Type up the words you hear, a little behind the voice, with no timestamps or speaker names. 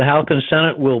The House and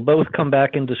Senate will both come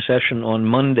back into session on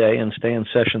Monday and stay in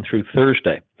session through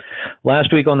Thursday.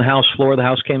 Last week on the House floor, the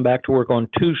House came back to work on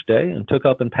Tuesday and took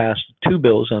up and passed two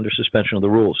bills under suspension of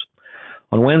the rules.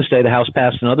 On Wednesday, the House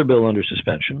passed another bill under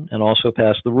suspension and also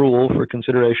passed the rule for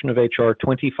consideration of H.R.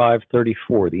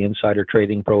 2534, the Insider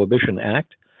Trading Prohibition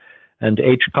Act, and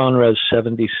H. Conres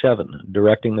 77,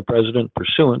 directing the President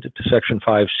pursuant to Section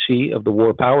 5C of the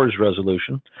War Powers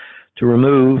Resolution to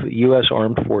remove U.S.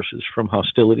 armed forces from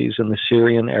hostilities in the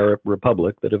Syrian Arab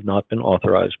Republic that have not been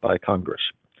authorized by Congress.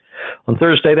 On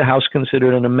Thursday, the House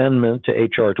considered an amendment to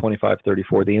H.R.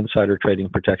 2534, the Insider Trading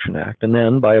Protection Act, and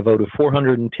then, by a vote of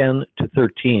 410 to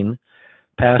 13,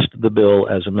 passed the bill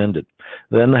as amended.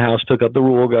 Then the House took up the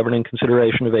rule governing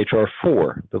consideration of H.R.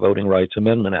 4, the Voting Rights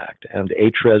Amendment Act, and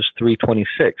H.Res.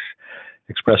 326,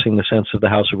 expressing the sense of the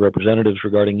House of Representatives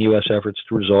regarding U.S. efforts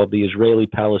to resolve the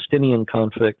Israeli-Palestinian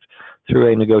conflict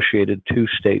through a negotiated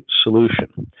two-state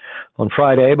solution. On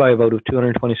Friday, by a vote of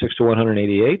 226 to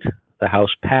 188, the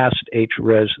House passed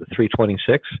H.Res.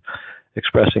 326,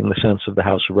 expressing the sense of the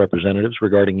House of Representatives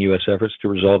regarding U.S. efforts to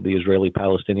resolve the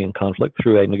Israeli-Palestinian conflict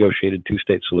through a negotiated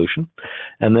two-state solution.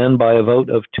 And then by a vote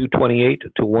of 228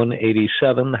 to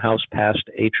 187, the House passed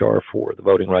H.R. 4, the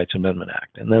Voting Rights Amendment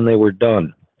Act. And then they were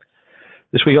done.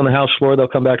 This week on the House floor, they'll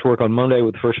come back to work on Monday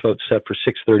with the first vote set for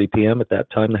 6:30 p.m. At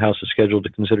that time, the House is scheduled to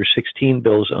consider 16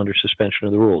 bills under suspension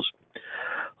of the rules.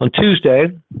 On Tuesday,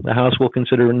 the House will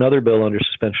consider another bill under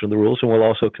suspension of the rules and will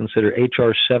also consider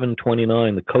H.R.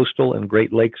 729, the Coastal and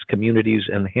Great Lakes Communities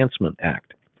Enhancement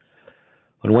Act.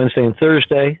 On Wednesday and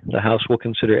Thursday, the House will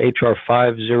consider H.R.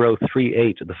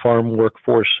 5038, the Farm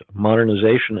Workforce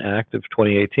Modernization Act of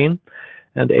 2018,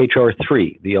 and H.R.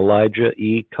 3, the Elijah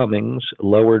E. Cummings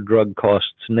Lower Drug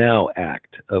Costs Now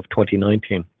Act of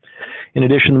 2019. In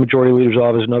addition, the Majority Leader's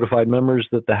office notified members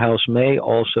that the House may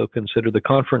also consider the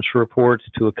conference report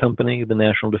to accompany the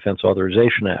National Defense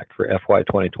Authorization Act for FY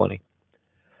 2020.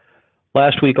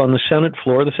 Last week on the Senate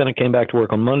floor, the Senate came back to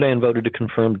work on Monday and voted to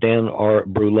confirm Dan R.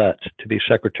 Brulette to be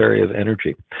Secretary of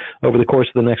Energy. Over the course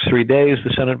of the next 3 days,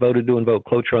 the Senate voted to invoke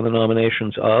cloture on the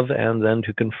nominations of and then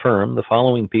to confirm the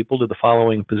following people to the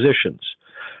following positions.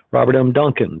 Robert M.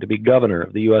 Duncan to be Governor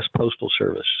of the U.S. Postal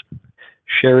Service.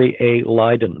 Sherry A.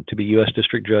 Lydon to be U.S.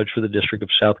 District Judge for the District of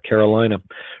South Carolina.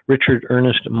 Richard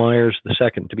Ernest Myers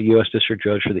II to be U.S. District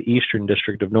Judge for the Eastern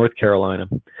District of North Carolina.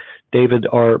 David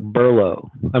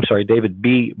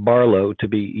B. Barlow to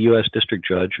be U.S. District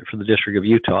Judge for the District of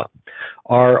Utah.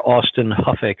 R. Austin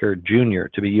Huffaker Jr.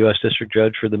 to be U.S. District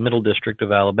Judge for the Middle District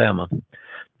of Alabama.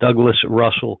 Douglas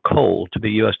Russell Cole to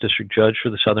be U.S. District Judge for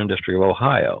the Southern District of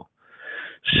Ohio.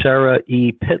 Sarah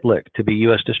E. Pitlick to be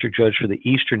U.S. District Judge for the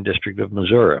Eastern District of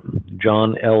Missouri.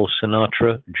 John L.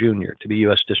 Sinatra Jr. to be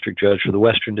U.S. District Judge for the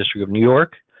Western District of New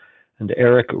York. And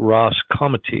Eric Ross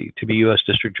Comity to be U.S.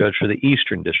 District Judge for the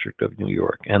Eastern District of New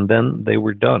York. And then they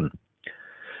were done.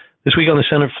 This week on the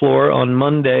Senate floor, on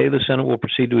Monday, the Senate will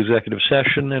proceed to executive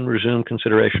session and resume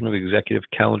consideration of Executive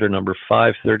Calendar Number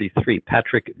 533,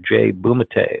 Patrick J.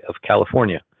 Bumate of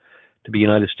California, to be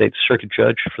United States Circuit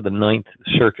Judge for the Ninth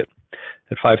Circuit.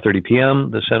 At 5:30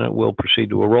 p.m., the Senate will proceed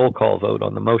to a roll call vote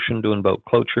on the motion to invoke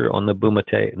cloture on the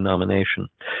Bumate nomination.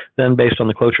 Then, based on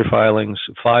the cloture filings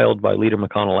filed by Leader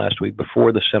McConnell last week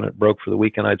before the Senate broke for the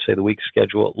weekend, I'd say the week's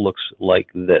schedule looks like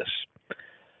this.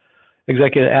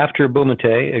 After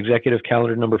Bumate, Executive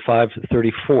Calendar Number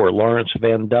 534, Lawrence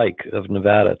Van Dyke of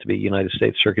Nevada to be United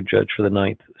States Circuit Judge for the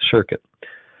Ninth Circuit.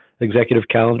 Executive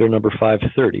Calendar Number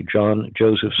 530, John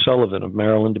Joseph Sullivan of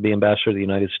Maryland to be Ambassador of the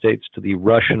United States to the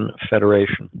Russian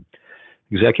Federation.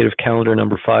 Executive Calendar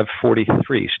Number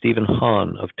 543, Stephen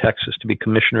Hahn of Texas to be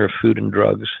Commissioner of Food and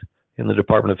Drugs in the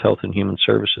Department of Health and Human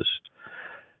Services.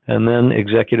 And then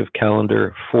Executive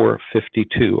Calendar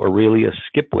 452, Aurelia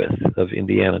Skipwith of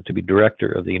Indiana to be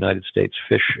Director of the United States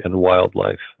Fish and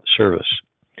Wildlife Service.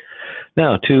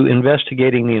 Now, to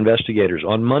investigating the investigators.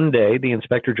 On Monday, the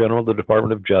Inspector General of the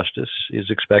Department of Justice is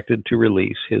expected to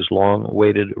release his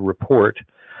long-awaited report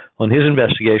on his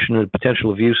investigation of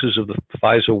potential abuses of the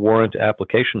FISA warrant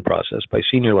application process by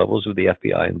senior levels of the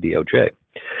FBI and DOJ.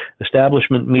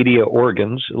 Establishment media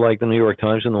organs like the New York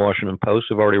Times and the Washington Post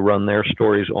have already run their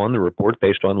stories on the report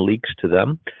based on leaks to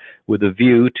them, with a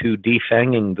view to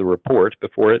defanging the report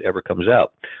before it ever comes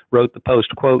out. Wrote the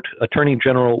Post, quote, Attorney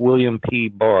General William P.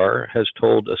 Barr has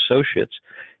told associates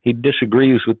he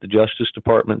disagrees with the Justice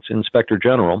Department's Inspector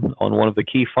General on one of the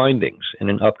key findings in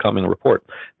an upcoming report,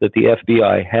 that the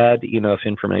FBI had enough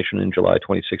information in July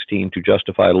 2016 to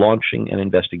justify launching an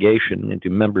investigation into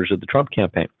members of the Trump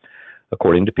campaign.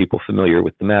 according to people familiar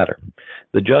with the matter.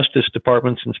 The Justice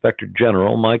Department's Inspector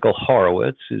General, Michael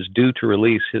Horowitz, is due to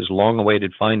release his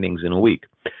long-awaited findings in a week.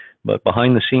 But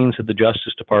behind the scenes at the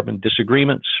Justice Department,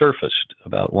 disagreement surfaced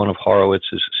about one of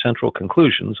Horowitz's central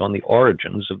conclusions on the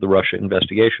origins of the Russia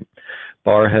investigation.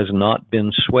 Barr has not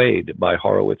been swayed by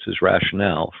Horowitz's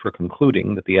rationale for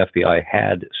concluding that the FBI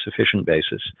had sufficient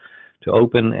basis to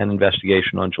open an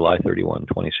investigation on July 31,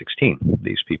 2016,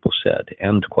 these people said,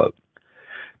 end quote.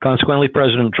 Consequently,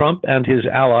 President Trump and his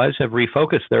allies have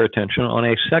refocused their attention on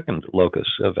a second locus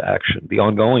of action, the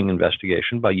ongoing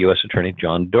investigation by U.S. Attorney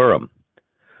John Durham.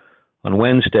 On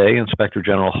Wednesday, Inspector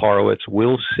General Horowitz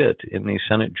will sit in the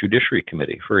Senate Judiciary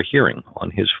Committee for a hearing on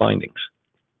his findings.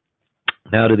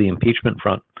 Now to the impeachment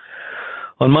front.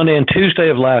 On Monday and Tuesday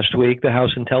of last week, the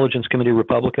House Intelligence Committee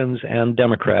Republicans and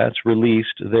Democrats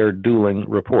released their dueling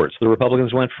reports. The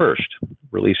Republicans went first,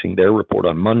 releasing their report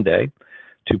on Monday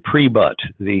to pre-butt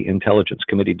the Intelligence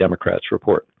Committee Democrats'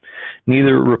 report.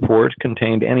 Neither report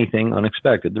contained anything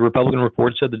unexpected. The Republican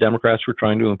report said the Democrats were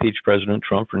trying to impeach President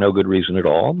Trump for no good reason at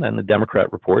all, and the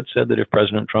Democrat report said that if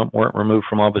President Trump weren't removed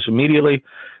from office immediately,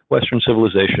 Western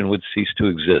civilization would cease to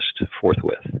exist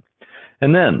forthwith.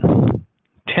 And then,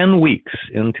 10 weeks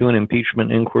into an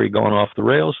impeachment inquiry gone off the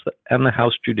rails, and the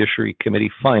House Judiciary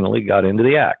Committee finally got into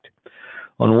the act.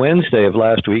 On Wednesday of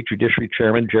last week, Judiciary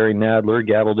Chairman Jerry Nadler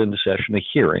gavelled into session a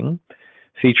hearing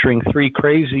featuring 3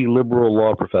 crazy liberal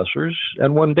law professors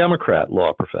and 1 Democrat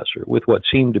law professor with what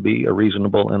seemed to be a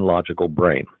reasonable and logical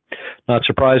brain. Not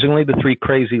surprisingly, the 3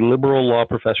 crazy liberal law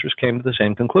professors came to the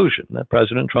same conclusion, that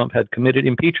President Trump had committed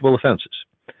impeachable offenses.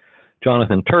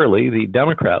 Jonathan Turley, the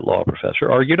Democrat law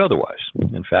professor, argued otherwise.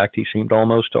 In fact, he seemed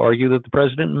almost to argue that the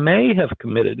president may have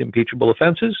committed impeachable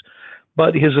offenses,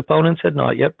 but his opponents had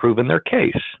not yet proven their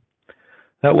case.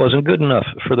 That wasn't good enough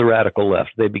for the radical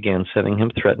left. They began sending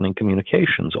him threatening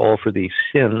communications, all for the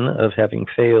sin of having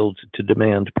failed to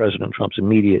demand President Trump's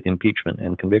immediate impeachment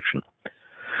and conviction.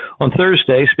 On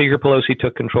Thursday, Speaker Pelosi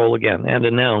took control again and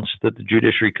announced that the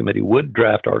Judiciary Committee would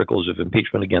draft articles of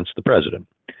impeachment against the president.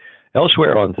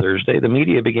 Elsewhere on Thursday, the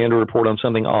media began to report on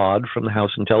something odd from the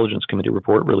House Intelligence Committee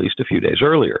report released a few days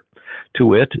earlier, to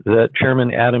wit, that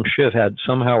Chairman Adam Schiff had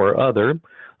somehow or other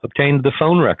obtained the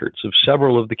phone records of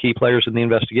several of the key players in the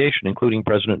investigation, including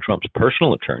President Trump's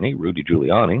personal attorney, Rudy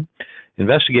Giuliani,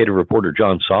 investigative reporter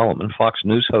John Solomon, Fox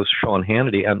News host Sean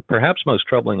Hannity, and perhaps most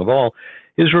troubling of all,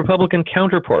 his Republican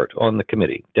counterpart on the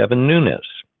committee, Devin Nunes.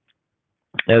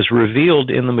 As revealed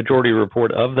in the majority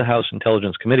report of the House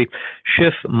Intelligence Committee,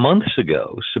 Schiff months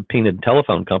ago subpoenaed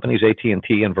telephone companies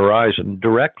AT&T and Verizon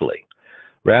directly,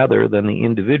 rather than the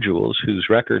individuals whose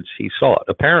records he sought,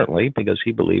 apparently because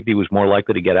he believed he was more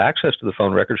likely to get access to the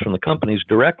phone records from the companies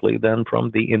directly than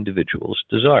from the individuals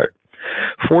desired.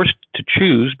 Forced to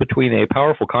choose between a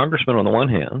powerful congressman on the one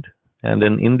hand and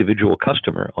an individual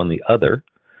customer on the other,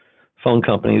 phone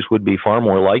companies would be far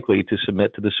more likely to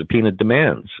submit to the subpoenaed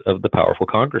demands of the powerful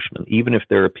congressman, even if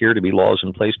there appear to be laws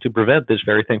in place to prevent this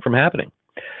very thing from happening.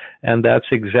 And that's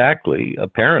exactly,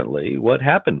 apparently, what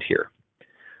happened here.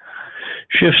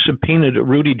 Schiff subpoenaed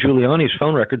Rudy Giuliani's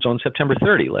phone records on September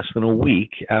 30, less than a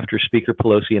week after Speaker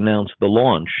Pelosi announced the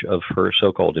launch of her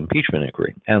so-called impeachment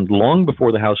inquiry, and long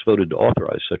before the House voted to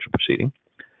authorize such a proceeding,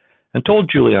 and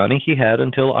told Giuliani he had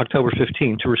until October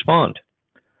 15 to respond.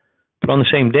 But on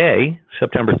the same day,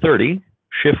 September 30,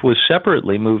 Schiff was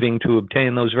separately moving to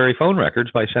obtain those very phone records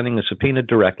by sending a subpoena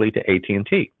directly to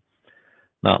AT&T.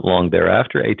 Not long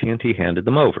thereafter, AT&T handed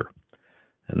them over.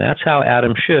 And that's how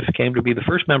Adam Schiff came to be the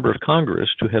first member of Congress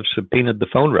to have subpoenaed the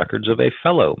phone records of a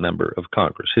fellow member of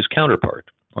Congress, his counterpart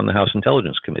on the House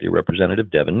Intelligence Committee,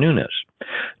 Representative Devin Nunes.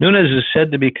 Nunes is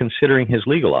said to be considering his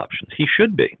legal options. He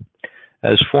should be.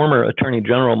 As former Attorney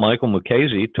General Michael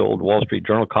Mukasey told Wall Street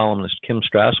Journal columnist Kim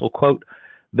Strassel, quote,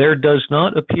 "There does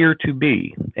not appear to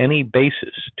be any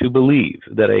basis to believe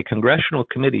that a congressional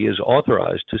committee is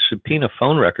authorized to subpoena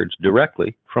phone records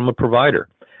directly from a provider,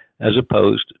 as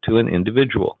opposed to an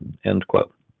individual," end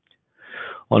quote.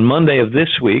 On Monday of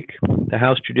this week, the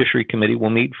House Judiciary Committee will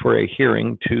meet for a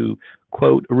hearing to,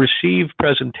 quote, "receive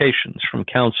presentations from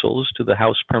counsels to the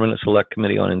House Permanent Select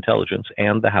Committee on Intelligence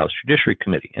and the House Judiciary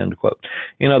Committee," end quote.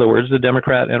 In other words, the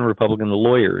Democrat and Republican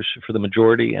lawyers for the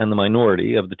majority and the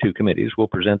minority of the two committees will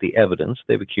present the evidence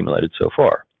they've accumulated so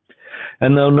far.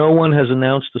 And though no one has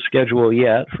announced a schedule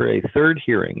yet for a third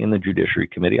hearing in the Judiciary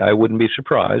Committee, I wouldn't be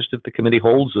surprised if the committee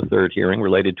holds a third hearing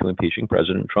related to impeaching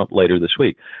President Trump later this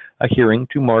week, a hearing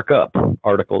to mark up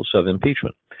articles of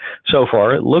impeachment. So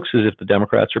far, it looks as if the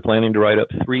Democrats are planning to write up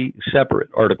 3 separate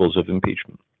articles of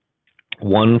impeachment,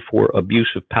 one for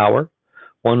abuse of power,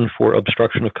 one for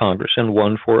obstruction of Congress, and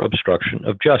one for obstruction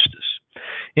of justice.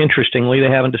 Interestingly, they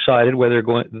haven't decided whether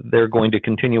they're going to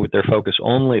continue with their focus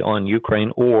only on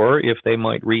Ukraine or if they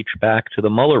might reach back to the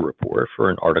Mueller report for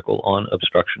an article on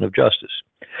obstruction of justice.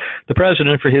 The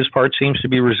president, for his part, seems to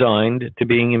be resigned to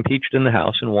being impeached in the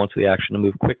House and wants the action to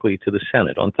move quickly to the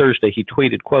Senate. On Thursday, he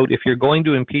tweeted, quote, "If you're going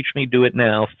to impeach me, do it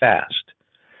now, fast.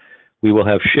 We will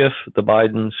have Schiff, the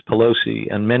Bidens,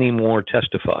 Pelosi, and many more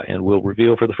testify, and will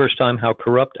reveal for the first time how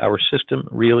corrupt our system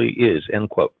really is," end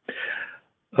quote.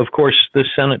 Of course, this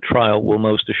Senate trial will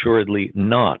most assuredly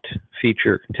not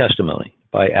feature testimony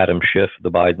by Adam Schiff,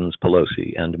 the Bidens,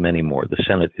 Pelosi, and many more. The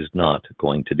Senate is not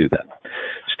going to do that.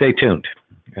 Stay tuned.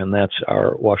 And that's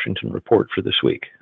our Washington report for this week.